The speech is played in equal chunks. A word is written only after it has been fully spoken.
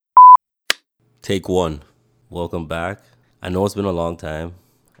Take one. Welcome back. I know it's been a long time,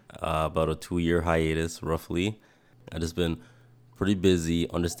 about a 2 year hiatus, roughly. I just been pretty busy,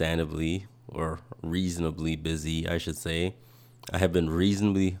 understandably, or reasonably busy, I should say. I have been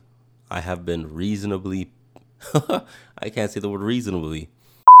reasonably, I have been reasonably, I can't say the word reasonably.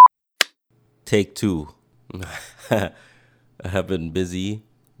 Take two. I have been busy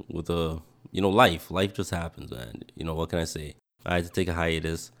with life. Life just happens, man. What can I say? I had to take a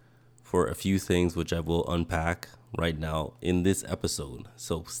hiatus for a few things, which I will unpack right now in this episode.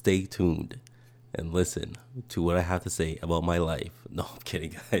 So stay tuned and listen to what I have to say about my life. No, I'm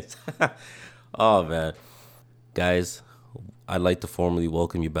kidding, guys. Oh, man. Guys, I'd like to formally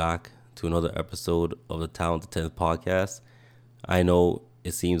welcome you back to another episode of the Talented 10th podcast. I know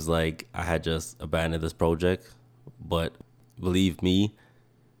it seems like I had just abandoned this project, but believe me,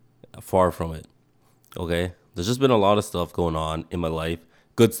 far from it. Okay? There's just been a lot of stuff going on in my life.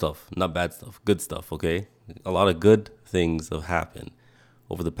 Good stuff, not bad stuff. Good stuff, okay? A lot of good things have happened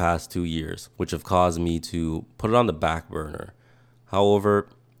over the past 2 years, which have caused me to put it on the back burner. However,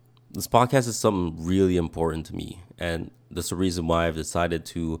 this podcast is something really important to me, and that's the reason why I've decided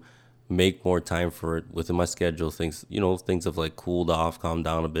to make more time for it within my schedule. Things have like cooled off, calmed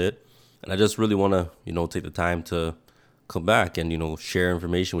down a bit, and I just really want to, take the time to come back and share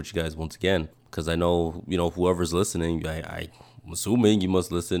information with you guys once again, because I know whoever's listening, I'm assuming you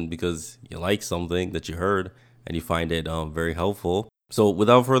must listen because you like something that you heard and you find it very helpful. So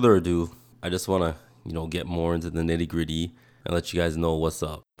without further ado, I just want to get more into the nitty gritty and let you guys know what's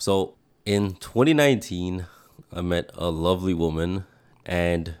up. So in 2019, I met a lovely woman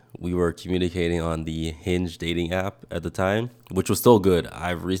and we were communicating on the Hinge dating app at the time, which was still good.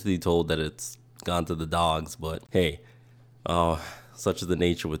 I've recently told that it's gone to the dogs, but hey, such is the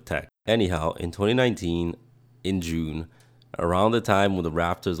nature with tech. Anyhow, in 2019, in June, around the time when the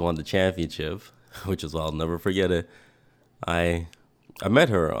Raptors won the championship, which is, well, I'll never forget it, I met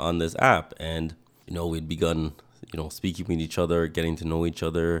her on this app, and we'd begun speaking with each other, getting to know each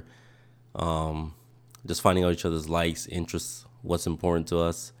other, just finding out each other's likes, interests, what's important to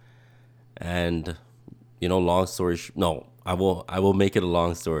us, and long story no, I will make it a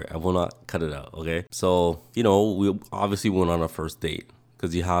long story. I will not cut it out, okay? So we obviously went on our first date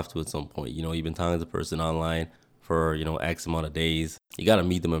because you have to at some point. You've been talking to the person online for X amount of days. You got to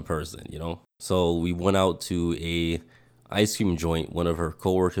meet them in person. So we went out to a ice cream joint one of her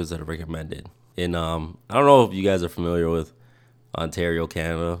coworkers had recommended. And I don't know if you guys are familiar with Ontario,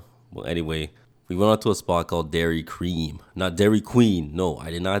 Canada. Well, anyway, we went out to a spot called Dairy Cream. Not Dairy Queen. No, I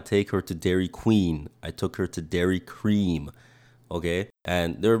did not take her to Dairy Queen. I took her to Dairy Cream. Okay?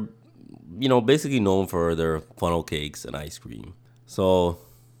 And they're, basically known for their funnel cakes and ice cream. So,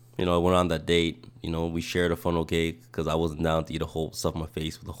 I went on that date. We shared a funnel cake because I wasn't down to eat stuff my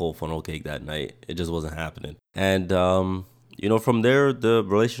face with a whole funnel cake that night. It just wasn't happening. And, from there, the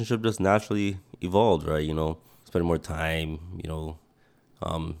relationship just naturally evolved, right? Spending more time,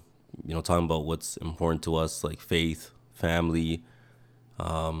 talking about what's important to us, like faith, family,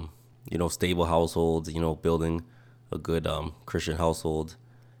 stable households, building a good Christian household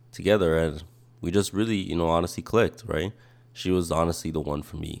together. And we just really, honestly clicked, right? She was honestly the one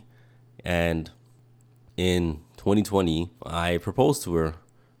for me. And in 2020, I proposed to her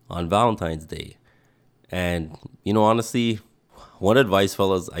on Valentine's Day. And, honestly, one advice,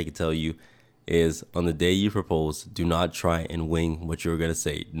 fellas, I could tell you is on the day you propose, do not try and wing what you're going to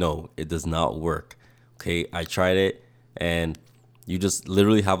say. No, it does not work. Okay, I tried it and you just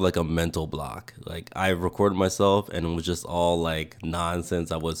literally have like a mental block. Like I recorded myself and it was just all like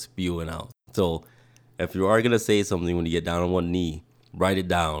nonsense I was spewing out. So if you are going to say something when you get down on one knee, write it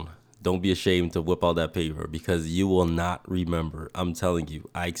down. Don't be ashamed to whip out that paper because you will not remember. I'm telling you,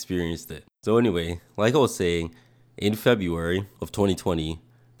 I experienced it. So anyway, like I was saying, in February of 2020,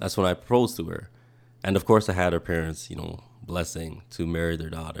 that's when I proposed to her. And of course I had her parents, blessing to marry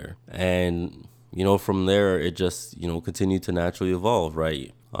their daughter. And, from there it just, continued to naturally evolve,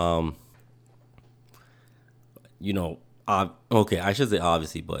 right? Okay, I should say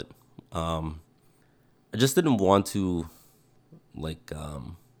obviously, but I just didn't want to like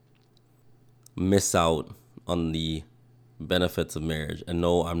miss out on the benefits of marriage. And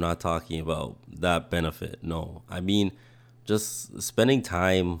no, I'm not talking about that benefit. No, I mean just spending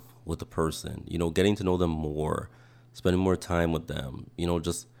time with a person, getting to know them more, spending more time with them,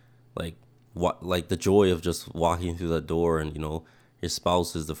 just like like the joy of just walking through that door and, your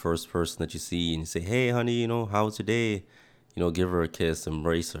spouse is the first person that you see and you say, hey, honey, how was your day? Give her a kiss,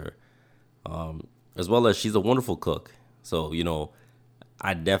 embrace her. As well as she's a wonderful cook. So,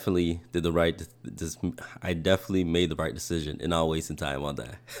 I definitely did the I definitely made the right decision and not wasting time on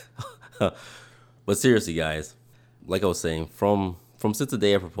that. But seriously, guys, like I was saying, from since the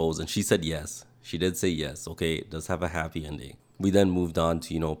day I proposed, and she said yes. She did say yes. Okay, it does have a happy ending. We then moved on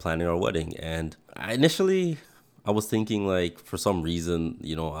to planning our wedding, and initially I was thinking like for some reason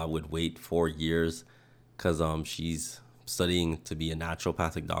I would wait 4 years because she's studying to be a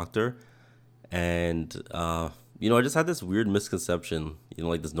naturopathic doctor, and I just had this weird misconception,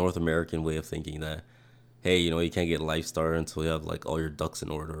 like this North American way of thinking that hey, you can't get life started until you have like all your ducks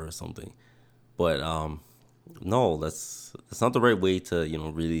in order or something. But no, that's not the right way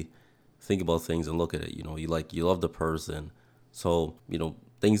to really think about things and look at it. You love the person, so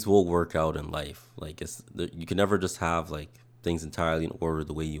things will work out in life. Like you can never just have like things entirely in order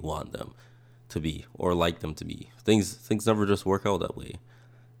the way you want them to be or like them to be. Things never just work out that way.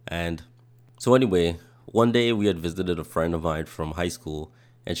 And so anyway, one day we had visited a friend of mine from high school,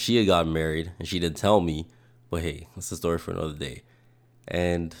 and she had gotten married, and she didn't tell me. But hey, that's a story for another day.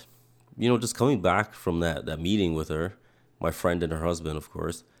 And just coming back from that meeting with her, my friend and her husband, of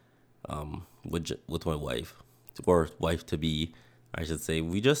course, with my wife or wife to be, I should say,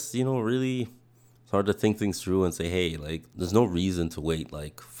 we just really started to think things through and say, hey, like there's no reason to wait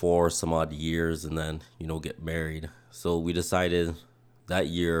like 4 some odd years and then get married. So we decided that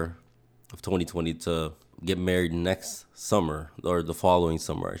year of 2020 to get married next summer or the following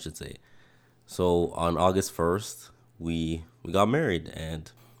summer, I should say. So on August 1st, we got married,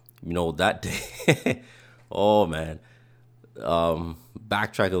 and that day, oh man,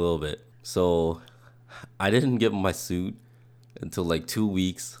 backtrack a little bit. So I didn't get my suit until like 2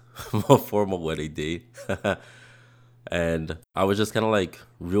 weeks before my wedding date, and I was just kind of like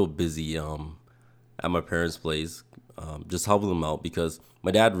real busy at my parents' place, just helping them out because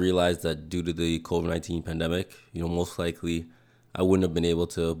my dad realized that due to the COVID-19 pandemic, most likely I wouldn't have been able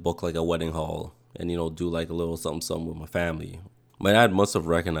to book like a wedding hall and do like a little something something with my family. My dad must have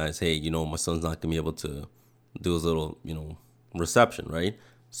recognized, hey, my son's not gonna be able to do his little reception, right?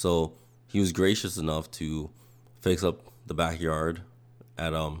 So he was gracious enough to fix up the backyard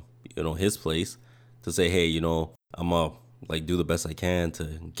at his place to say, hey, I'm gonna like do the best I can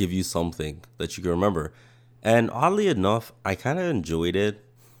to give you something that you can remember. And oddly enough, I kind of enjoyed it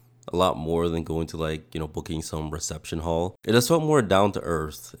a lot more than going to like booking some reception hall. It just felt more down to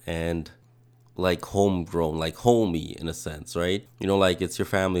earth and like homegrown, like homey in a sense, right? Like it's your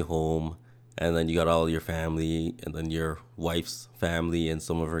family home, and then you got all your family, and then your wife's family and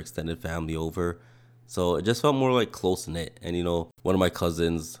some of her extended family over. So it just felt more like close knit. And one of my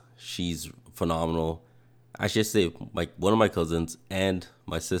cousins, she's phenomenal. I should say, like one of my cousins and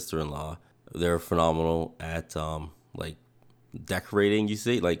my sister-in-law, they're phenomenal at like decorating, you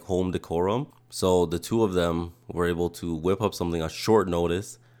say, like home decorum. So the two of them were able to whip up something on short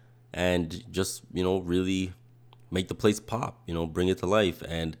notice and just really make the place pop, bring it to life.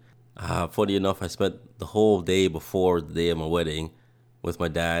 And funny enough, I spent the whole day before the day of my wedding with my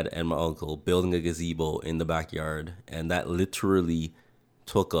dad and my uncle building a gazebo in the backyard, and that literally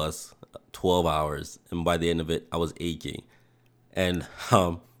took us 12 hours, and by the end of it I was aching. And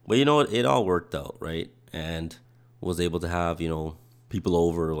but it all worked out, right? And was able to have people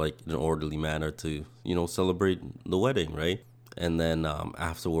over like in an orderly manner to celebrate the wedding, right? And then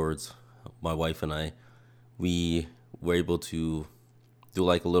afterwards, my wife and I, we were able to do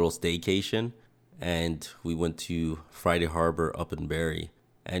like a little staycation, and we went to Friday Harbor up in Barrie.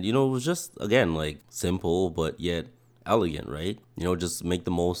 And it was just again like simple but yet elegant, right? Just make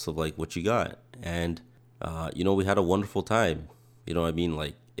the most of like what you got. And we had a wonderful time. What I mean?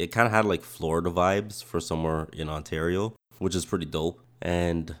 Like it kind of had like Florida vibes for somewhere in Ontario, which is pretty dope.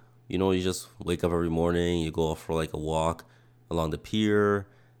 And you just wake up every morning, you go for like a walk along the pier,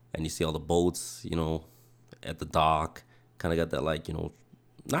 and you see all the boats, at the dock. Kind of got that like,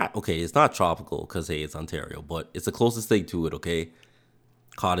 not okay. It's not tropical because hey, it's Ontario, but it's the closest thing to it. Okay,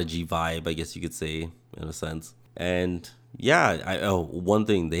 cottagey vibe, I guess you could say in a sense. And yeah, one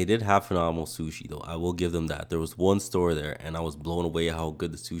thing, they did have phenomenal sushi though. I will give them that. There was one store there, and I was blown away how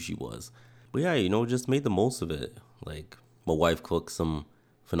good the sushi was. But yeah, just made the most of it. Like my wife cooked some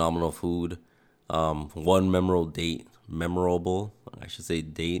phenomenal food. One memorable, I should say,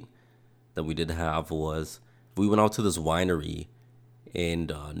 date that we did have was we went out to this winery in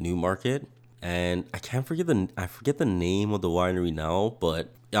Newmarket, and I forget the name of the winery now,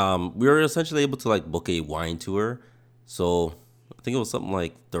 but we were essentially able to like book a wine tour. So I think it was something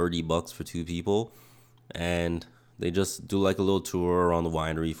like $30 for two people, and they just do like a little tour around the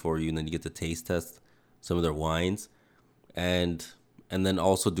winery for you, and then you get to taste test some of their wines, and then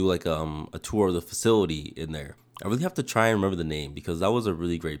also do like a tour of the facility in there. I really have to try and remember the name because that was a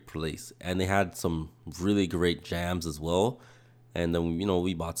really great place, and they had some really great jams as well. And then,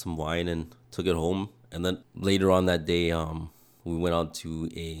 we bought some wine and took it home. And then later on that day, we went out to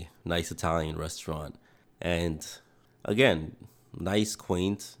a nice Italian restaurant. And again, nice,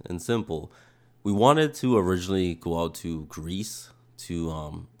 quaint, and simple. We wanted to originally go out to Greece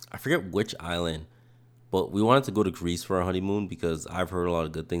to, I forget which island, but we wanted to go to Greece for our honeymoon because I've heard a lot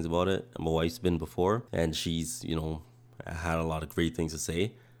of good things about it. And my wife's been before, and she's, had a lot of great things to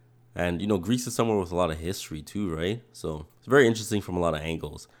say. And, Greece is somewhere with a lot of history too, right? So it's very interesting from a lot of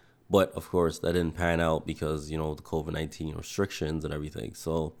angles. But of course, that didn't pan out because, the COVID-19 restrictions and everything.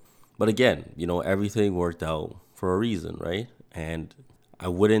 So, but again, everything worked out for a reason, right? And I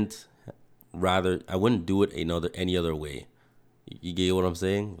wouldn't do it any other way. You get what I'm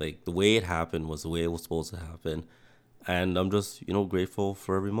saying? Like, the way it happened was the way it was supposed to happen. And I'm just, grateful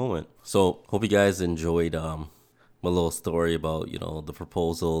for every moment. So hope you guys enjoyed my little story about, the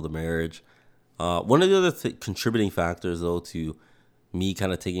proposal, the marriage. One of the other contributing factors, though, to me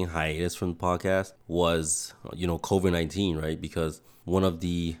kind of taking hiatus from the podcast was, COVID-19, right? Because one of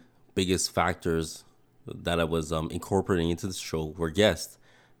the biggest factors that I was incorporating into the show were guests.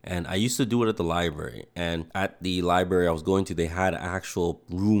 And I used to do it at the library. And at the library I was going to, they had an actual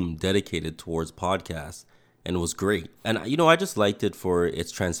room dedicated towards podcasts. And it was great. And, I just liked it for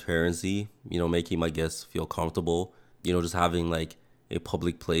its transparency, making my guests feel comfortable, just having like a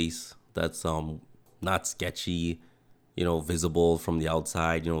public place that's not sketchy, visible from the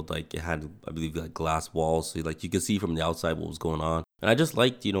outside, like it had, I believe, like glass walls. So like you could see from the outside what was going on. And I just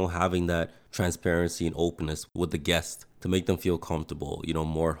liked, having that transparency and openness with the guests to make them feel comfortable,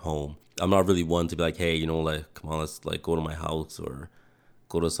 more at home. I'm not really one to be like, hey, like, come on, let's like go to my house or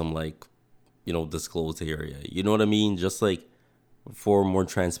go to some like, disclosed area. You know what I mean? Just like for more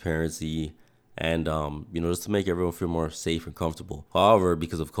transparency and, just to make everyone feel more safe and comfortable. However,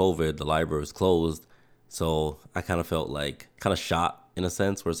 because of COVID, the library was closed. So I kind of felt like kind of shot in a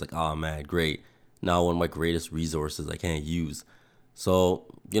sense where it's like, oh man, great. Now one of my greatest resources I can't use. So,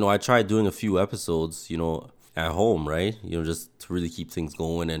 I tried doing a few episodes, at home, right? Just to really keep things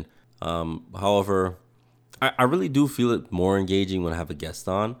going. And however, I really do feel it more engaging when I have a guest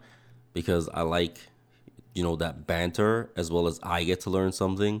on because I like, that banter as well as I get to learn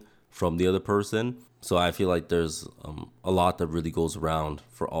something from the other person. So I feel like there's a lot that really goes around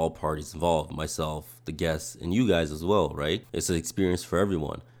for all parties involved, myself, the guests, and you guys as well, right? It's an experience for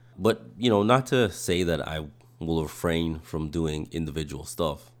everyone. But, not to say that I will refrain from doing individual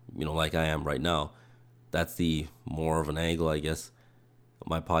stuff, like I am right now. That's the more of an angle, I guess,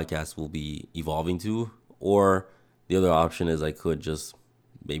 my podcast will be evolving to. Or the other option is I could just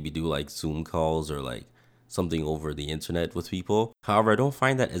maybe do like Zoom calls or like something over the internet with people. However, I don't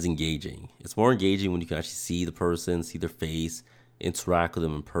find that as engaging. It's more engaging when you can actually see the person, see their face, interact with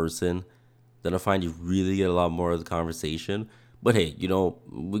them in person. Then I find you really get a lot more of the conversation. But hey,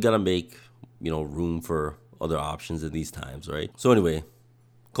 we got to make, room for other options in these times, right? So anyway,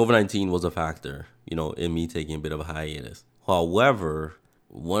 COVID-19 was a factor, in me taking a bit of a hiatus. However,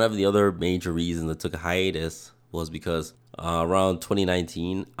 one of the other major reasons I took a hiatus was because around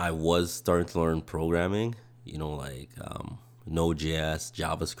 2019, I was starting to learn programming, like Node.js,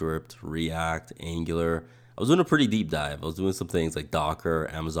 JavaScript, React, Angular. I was doing a pretty deep dive. I was doing some things like Docker,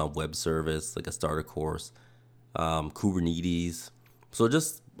 Amazon Web Service, like a starter course, Kubernetes. So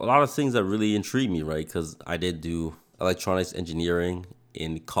just a lot of things that really intrigued me, right? Because I did do electronics engineering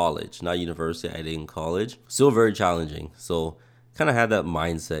in college, not university. I did in college. Still very challenging. So kind of had that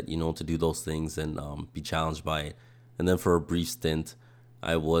mindset, to do those things and be challenged by it. And then for a brief stint,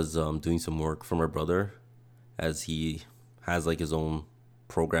 I was doing some work for my brother as he has like his own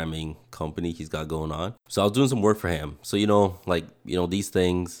programming company he's got going on. So I was doing some work for him. So, these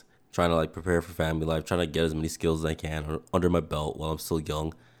things, trying to like prepare for family life, trying to get as many skills as I can under my belt while I'm still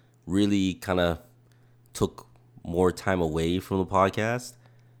young, really kind of took more time away from the podcast.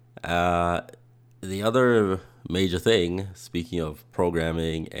 The other major thing, speaking of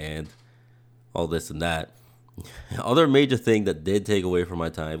programming and all this and that, other major thing that did take away from my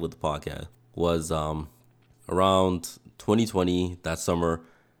time with the podcast was around 2020, that summer,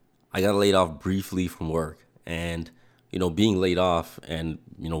 I got laid off briefly from work. And, being laid off and,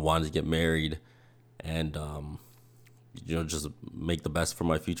 wanting to get married and, just make the best for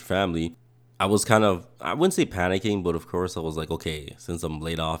my future family, I was kind of, I wouldn't say panicking, but of course I was like, okay, since I'm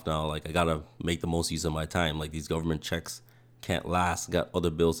laid off now, like I gotta make the most use of my time. Like these government checks can't last, got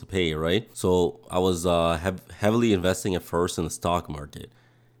other bills to pay, right? So I was heavily investing at first in the stock market.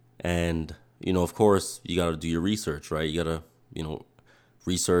 And, of course, you gotta do your research, right? You gotta,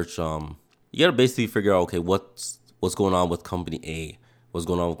 research, you gotta basically figure out, okay, what's going on with company A? What's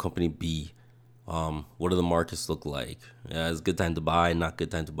going on with company B? What do the markets look like? Yeah, it's a good time to buy, not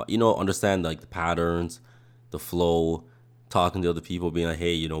good time to buy. Understand like the patterns, the flow, talking to other people, being like,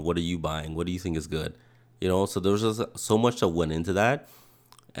 hey, what are you buying? What do you think is good? So there was just so much that went into that.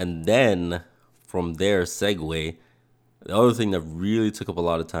 And then from there, segue, the other thing that really took up a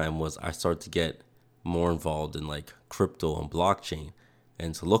lot of time was I started to get more involved in like crypto and blockchain,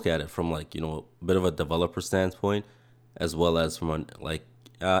 and to look at it from like, a bit of a developer standpoint, as well as from an like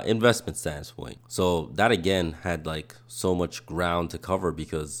investment standpoint. So that again had like so much ground to cover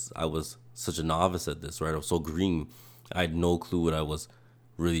because I was such a novice at this, right? I was so green. I had no clue what I was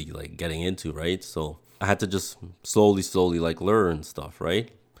really like getting into, right? So I had to just slowly like learn stuff, right?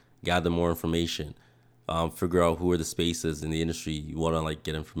 Gather more information, figure out who are the spaces in the industry you want to like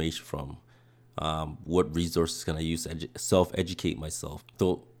get information from. What resources can I use to self-educate myself?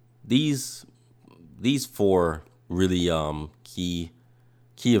 So these four really key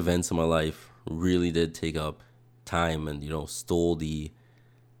events in my life really did take up time and stole the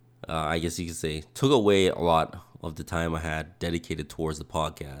I guess you could say took away a lot of the time I had dedicated towards the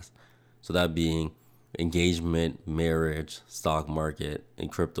podcast. So that being engagement, marriage, stock market, and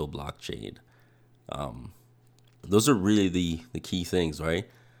crypto blockchain. Those are really the key things, right?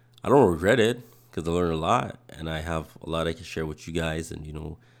 I don't regret it because I learned a lot and I have a lot I can share with you guys,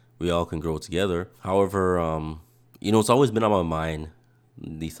 and we all can grow together. However, it's always been on my mind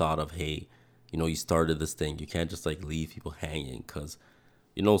the thought of, hey, you started this thing. You can't just like leave people hanging because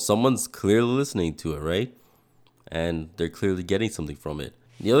someone's clearly listening to it, right? And they're clearly getting something from it.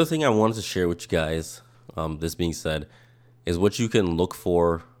 The other thing I wanted to share with you guys, this being said, is what you can look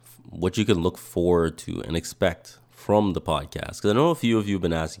forward to and expect from the podcast. Because I know a few of you have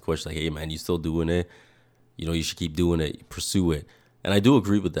been asking questions like, hey man, you still doing it? You should keep doing it, pursue it. And I do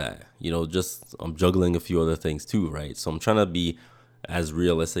agree with that. Just I'm juggling a few other things too, right? So I'm trying to be as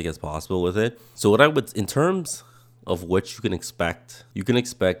realistic as possible with it. So what I would, in terms of what you can expect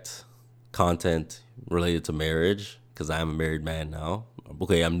content related to marriage, because I'm a married man now.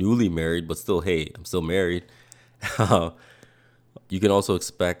 Okay, I'm newly married, but still, hey, I'm still married. You can also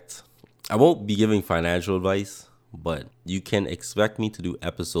expect, I won't be giving financial advice, but you can expect me to do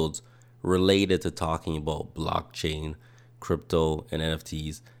episodes related to talking about blockchain, crypto, and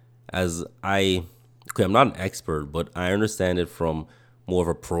NFTs. I'm not an expert, but I understand it from more of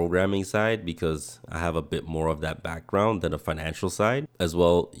a programming side because I have a bit more of that background than a financial side as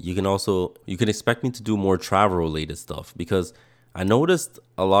well. You can expect me to do more travel related stuff because I noticed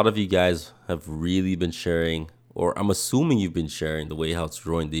a lot of you guys have really been sharing, or I'm assuming you've been sharing the way how to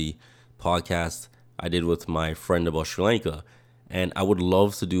join the podcast I did with my friend about Sri Lanka. And I would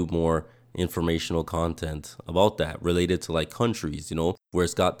love to do more informational content about that related to like countries, where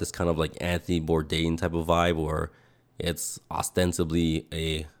it's got this kind of like Anthony Bourdain type of vibe, or it's ostensibly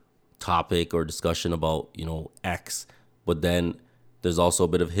a topic or discussion about, X, but then there's also a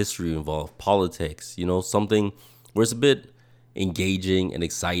bit of history involved, politics, something where it's a bit engaging and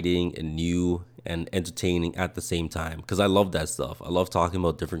exciting and new and entertaining at the same time. Because I love that stuff. I love talking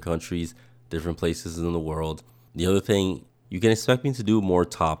about different countries, different places in the world. The other thing, you can expect me to do more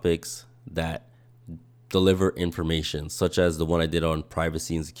topics that deliver information, such as the one I did on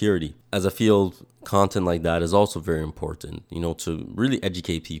privacy and security. As I feel content like that is also very important, to really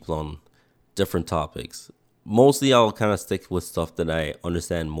educate people on different topics. Mostly I'll kind of stick with stuff that I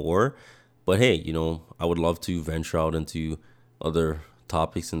understand more, but hey, I would love to venture out into other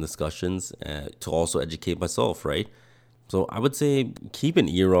topics and discussions to also educate myself, right? So I would say keep an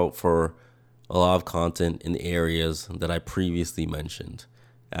ear out for a lot of content in the areas that I previously mentioned,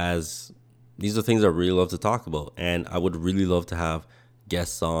 as these are things I really love to talk about. And I would really love to have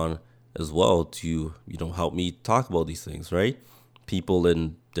guests on as well to, help me talk about these things, right? People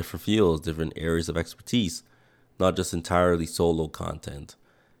in different fields, different areas of expertise, not just entirely solo content.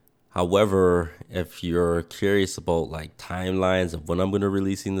 However, if you're curious about like timelines of when I'm going to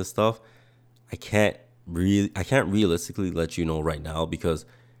releasing this stuff, I can't realistically let you know right now because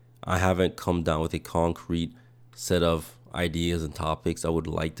I haven't come down with a concrete set of ideas and topics I would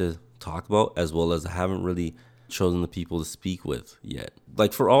like to talk about, as well as I haven't really chosen the people to speak with yet.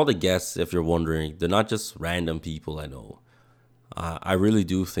 Like for all the guests, if you're wondering, they're not just random people I know. I really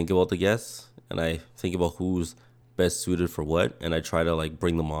do think about the guests, and I think about who's best suited for what, and I try to like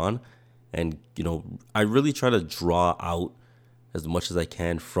bring them on, and I really try to draw out as much as I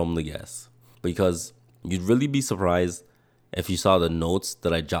can from the guests, because you'd really be surprised if you saw the notes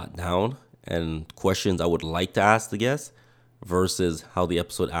that I jot down and questions I would like to ask the guests versus how the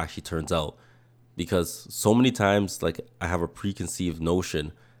episode actually turns out. Because so many times, like, I have a preconceived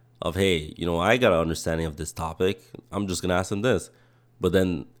notion of, hey, I got an understanding of this topic, I'm just gonna ask them this. But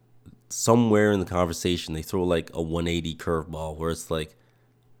then somewhere in the conversation, they throw like a 180 curveball where it's like,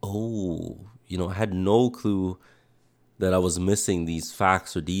 oh, I had no clue that I was missing these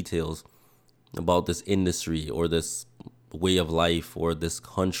facts or details about this industry or this way of life or this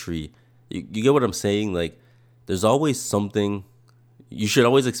country. You get what I'm saying? Like, there's always something. You should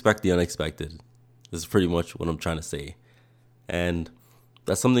always expect the unexpected. This is pretty much what I'm trying to say. And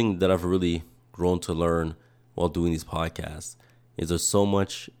that's something that I've really grown to learn while doing these podcasts. Is there's so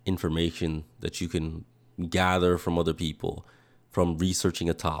much information that you can gather from other people, from researching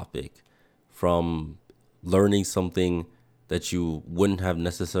a topic, from learning something that you wouldn't have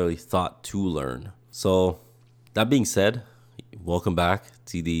necessarily thought to learn. So that being said, welcome back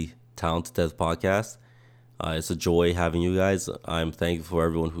to the Talented Dev podcast. It's a joy having you guys. I'm thankful for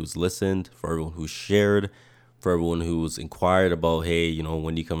everyone who's listened, for everyone who's shared, for everyone who's inquired about, hey,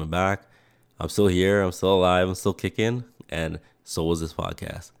 when are you coming back? I'm still here. I'm still alive. I'm still kicking. And so was this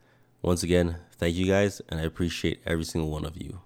podcast. Once again, thank you guys. And I appreciate every single one of you.